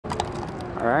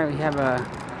Alright, we have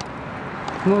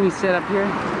a movie set up here.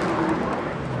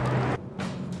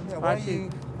 Yeah, why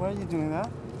are you doing that?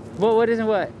 What isn't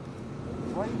what?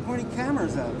 Why are you pointing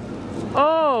cameras at?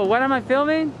 Oh, what am I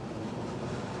filming?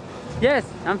 Yes,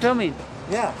 I'm filming.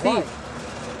 Yeah, See. why?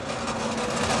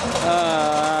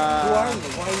 Who are you?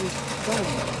 Why are you filming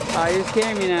me? Oh, you're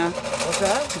scaring me now. What's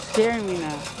that? You're scaring me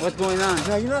now. What's going on?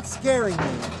 No, you're not scaring me.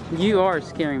 You are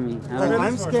scaring me.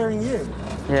 I'm scaring you.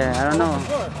 Yeah, I don't know.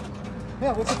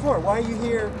 Yeah, what's it for? Why are you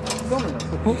here filming us?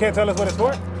 You can't tell us what it's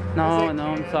for? No,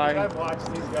 I'm sorry. I've watched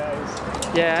these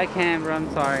guys. Yeah, I can, bro.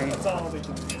 I'm sorry. That's all they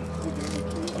can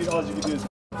do. All you can do is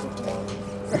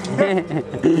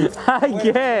I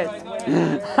guess.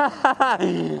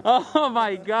 Oh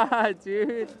my god,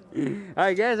 dude.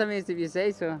 I guess, I mean, if you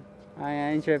say so. I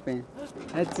ain't tripping.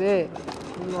 That's it.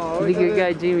 No, Look at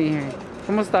guy Jimmy here.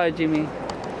 ¿Cómo está Jimmy?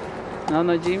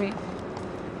 No, Jimmy.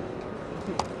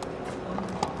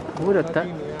 Who the fuck?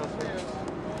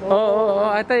 Oh,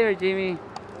 I thought you were Jimmy.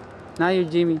 Now you're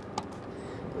Jimmy.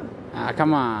 Ah,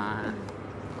 come on.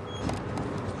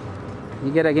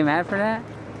 You gotta get mad for that?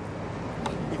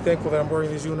 be thankful that I'm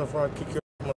wearing this uniform. I'll kick your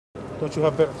ass. Don't you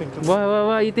have better things to do?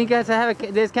 What? You think I have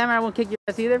this camera won't kick your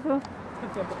ass either, fool?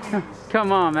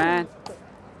 Come on, man.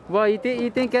 Well, you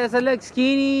think I look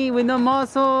skinny with no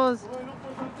muscles?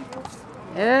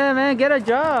 Yeah, man, get a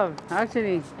job,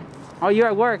 actually. Oh, you're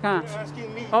at work, huh?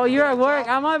 Oh, you're at work?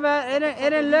 Oh, my bad. It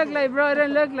didn't look like, bro. It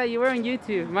didn't look like you were on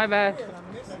YouTube. My bad.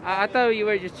 I thought you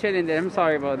were just chilling there. I'm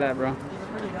sorry about that, bro.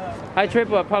 I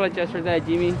triple apologize for that,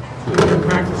 Jimmy.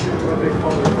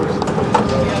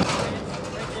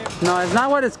 No, it's not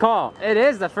what it's called. It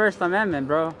is the First Amendment,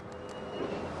 bro.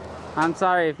 I'm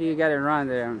sorry if you got it wrong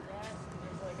there.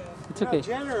 It's okay. Now,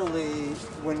 generally,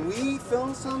 when we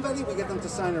film somebody, we get them to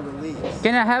sign a release.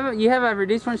 Can I have you have a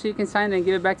release form so you can sign it and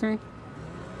give it back to me?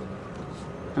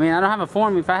 I mean, I don't have a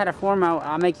form. If I had a form,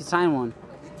 I'll make you sign one.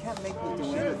 You can't make me do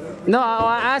anything. No, I'll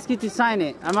ask you to sign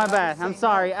it. My bad. I'm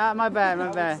sorry. My bad.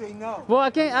 My bad. Say no. Well, I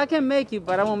can make you,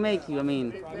 but I won't make you. I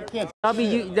mean,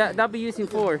 that'll be using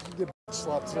force.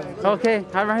 Okay,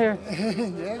 right here.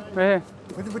 Yeah. Right here.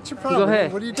 What's your problem? Go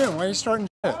ahead. What are you doing? Why are you starting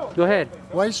shit? Go ahead.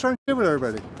 Why are you starting shit with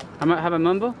everybody? Have a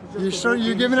mumble?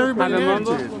 You're giving everybody Have a an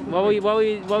mumble?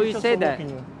 attitude. Why would you say that?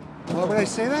 Why would I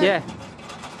say that? Yeah.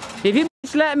 If you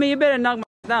slap me, you better knock me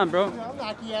down, bro. I'll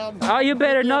knock you out. Oh, you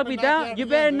better knock me down. You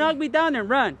better knock me down and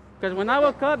run. Because when I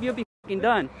wake up, you'll be fucking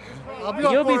done.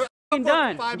 You'll be fucking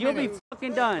done. You'll be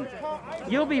fucking done.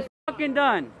 You'll be fucking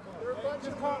done.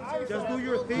 Just do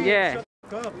your thing. Yeah.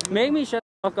 Make me shut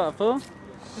the fuck up, fool.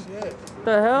 What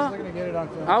the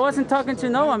hell? I wasn't talking to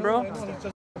no one, bro.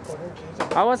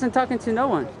 I wasn't talking to no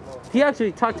one. He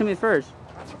actually talked to me first.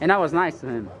 And I was nice to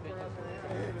him.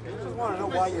 I just want to know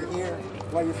why you're here,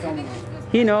 why you're filming me.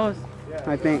 He knows,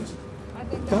 I think.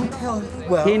 Don't tell him.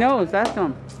 Well, He knows, that's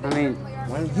him. I mean,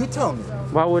 why don't you tell me?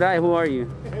 why would I? Who are you?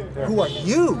 Who are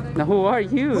you? Now, who are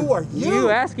you? Who are you? You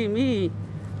asking me.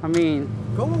 I mean,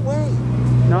 Go away.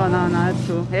 no, that's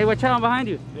cool. Hey, watch out behind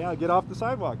you. Yeah, get off the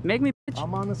sidewalk. Make me, bitch.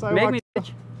 I'm on the sidewalk. Make me,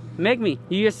 bitch. Make me.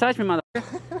 You just touch me,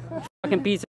 motherfucker. Fucking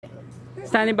piece of shit.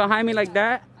 Standing behind me like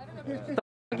that.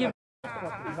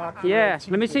 Yeah,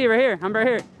 let me see right here. I'm right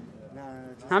here.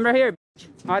 I'm right here, bitch.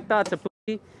 I thought to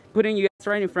putting you guys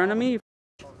right in front of me.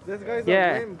 This guy's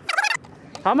Yeah. a lame.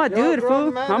 I'm a dude,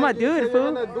 fool. Man, I'm a and you say dude, you're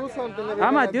fool. gonna do something and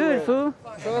I'm you're a gonna do dude, it. fool.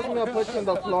 Trust me, I'll put you on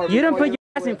the floor. You don't before put your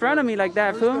ass in front of me like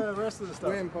that, fool.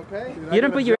 Wimp, okay? You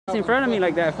don't put your ass in front of me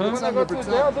like that, fool. You wanna go to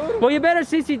jail, dude? Well, you better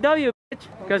CCW, bitch.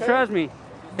 Because trust me,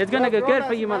 it's gonna get good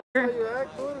for you, How motherfucker. you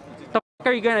act, dude? What the fuck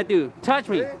are you gonna do? Touch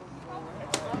me.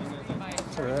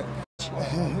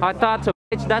 I thought so,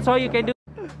 bitch. That's all you can do.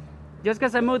 Just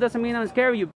because I move doesn't mean I'm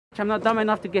scared of you, bitch. I'm not dumb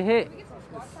enough to get hit.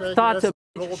 Thought so,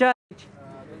 bitch. Shut.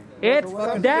 It's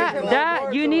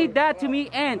that you need that to meet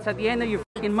ends at the end of your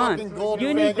freaking month.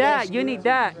 You need that. You need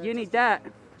that. You need that.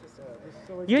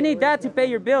 You need that to pay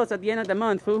your bills at the end of the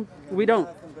month, fool. We don't.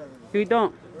 We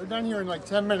don't. We're done here in like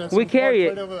 10 minutes. We carry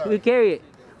Right over it. there. We carry it.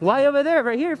 Why over there?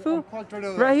 Right here, fool.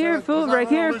 Right here, fool. Right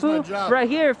here, fool. Right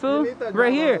here, fool.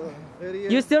 Right here.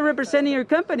 You still representing your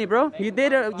company, bro. You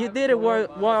did it while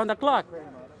on the clock.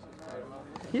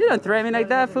 You don't threaten me like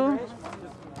that, fool.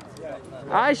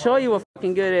 I show you what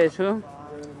fucking good is, fool.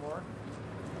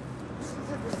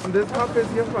 This cop is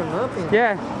here for nothing.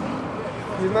 Yeah,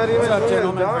 He's not even What's up, doing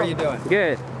gentlemen? his How job. are you doing?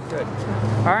 good. Good.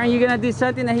 Aren't you gonna do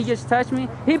something that he just touched me?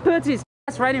 He puts his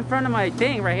ass right in front of my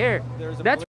thing right here.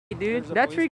 That's freaky, dude.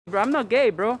 That's freaky, bro. I'm not gay,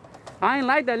 bro. I ain't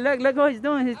like that. Look what he's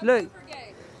doing. He's look.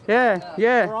 Yeah.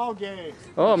 We're all gay.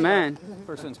 Oh man.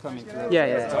 Person's coming through.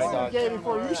 Yeah. Gay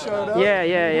before you showed up.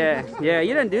 Yeah.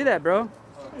 You didn't do that, bro.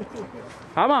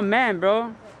 I'm a man,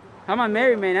 bro. I'm a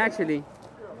married man, actually.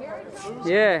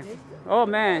 Yeah. Oh,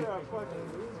 man.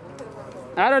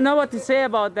 I don't know what to say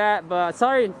about that, but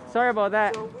sorry about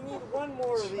that. So we need one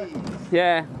more of these.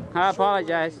 Yeah, I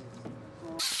apologize.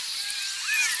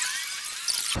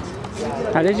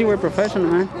 At least you were professional,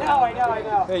 man. I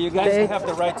know. Hey, you guys have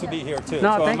the right to be here too.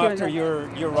 No, so thank I'm you. after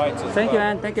your rights as Thank you,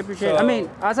 well. man. Thank you, appreciate it. So, I mean,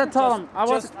 as I told him, I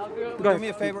was. Just Go do me a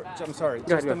ahead. favor. I'm sorry. Go ahead,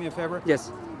 Just go do me a favor.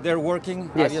 Yes. They're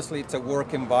working. Yes. Obviously, it's a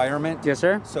work environment. Yes,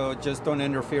 sir. So just don't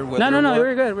interfere with No, their no, work.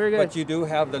 we're good. We're good. But you do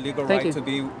have the legal Thank right you. to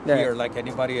be Yeah. here like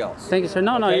anybody else. Thank you, sir.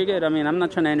 No, Okay? you're good. I mean, I'm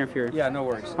not trying to interfere. Yeah, no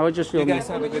worries. I was just You filming. guys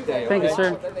have a good day. Thank you,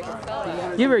 okay?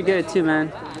 sir. You were good too,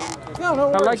 man. No, no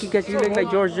I worries. like you because you look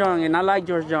like George Young, and I like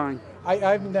George Young.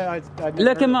 I've never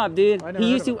Look him heard up, dude. I never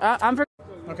He heard used of to. I'm from.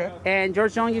 Okay. And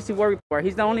George Young used to work before.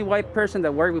 He's the only white person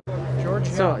that worked with. George.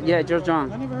 So yeah, George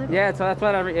Young. I never heard of Yeah, so that's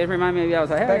what it reminded me of. I was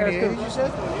like, hey, Back that's in the cool. 80s, you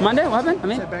said? Monday, what happened? I You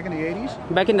mean, said back in the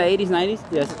 80s? back in the 80s, 90s.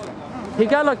 Yes. He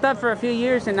got locked up for a few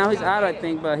years and now he's out, I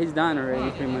think, but he's done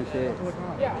already, pretty much it.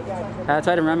 That's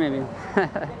what it reminded me.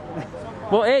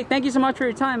 Well, hey, thank you so much for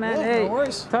your time, man. Yeah, hey, no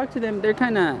worries. talk to them. They're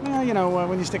kind of. Well, you know,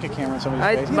 when you stick a camera in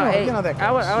somebody's face, you know that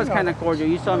I was goes. You know kind of that. cordial.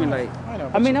 You saw me like. I know, I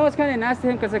but mean, I was kind of nasty to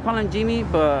him because I call him Jimmy,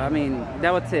 but I mean,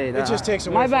 that was it. It just takes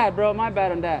away My from- bad, bro. My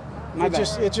bad on that. My bad.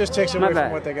 It just takes My away bad.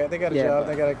 from what they got. They got a Yeah, job.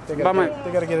 but- They but my-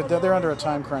 got to get it done. They're under a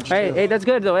time crunch Hey, too. hey, that's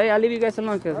good though. Hey, I'll leave you guys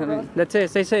alone because I mean, that's it.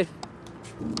 Stay safe.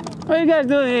 What are you guys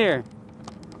doing here?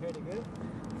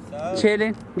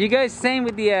 Chilling. You guys same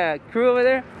with the crew over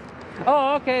there?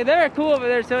 Oh, okay. They're cool over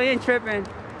there, so he ain't tripping.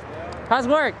 How's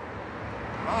work?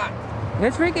 Hot.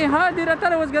 It's freaking hot, dude. I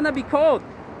thought it was gonna be cold.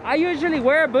 I usually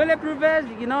wear a bulletproof vest,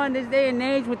 you know, in this day and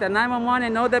age with the 911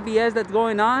 and all the BS that's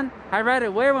going on. I'd rather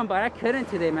wear one, but I couldn't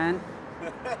today, man.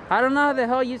 I don't know how the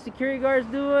hell you security guards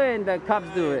do it and the cops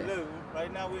do it. Look,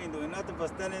 right now we ain't doing nothing but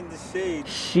standing in the shade.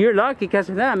 You're lucky because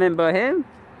of that, man, but him?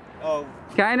 Oh,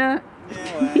 Kinda.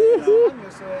 yeah, well, you know, I'm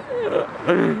used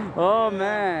to it. Oh,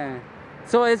 man.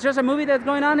 So it's just a movie that's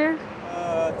going on here?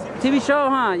 TV show,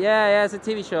 huh? Yeah, it's a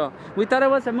TV show. We thought it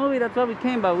was a movie, that's why we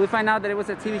came, but we find out that it was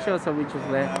a TV show, so we just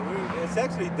left. It's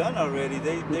actually done already.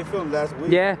 They filmed last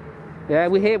week. Yeah,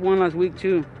 we hit one last week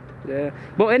too. Yeah.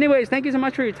 But anyways, thank you so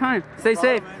much for your time. Stay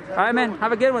safe. man. All right, man.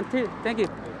 Have a good one too. Thank you.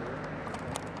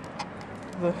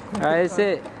 All right, that's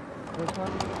it.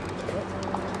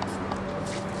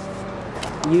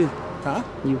 You. Huh?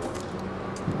 You.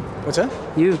 What's that?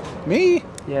 You. Me?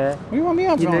 Yeah. What do you want me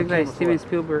on You film look like for? Steven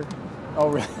Spielberg. Oh,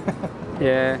 really?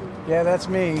 Yeah. Yeah, that's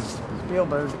me,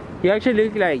 Spielberg. You actually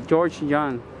look like George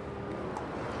Young.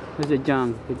 Who's a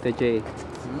Young with the J? I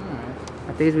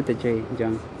think it's with the J,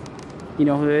 Young. You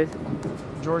know who it is?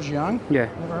 George Young? Yeah.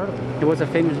 Never heard of him. He was a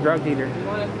famous drug dealer.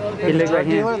 You He's a look drug like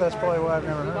dealer? him. That's probably why I've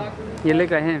never heard of him. You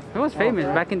look like him. He was famous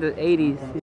back in the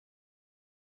 80s.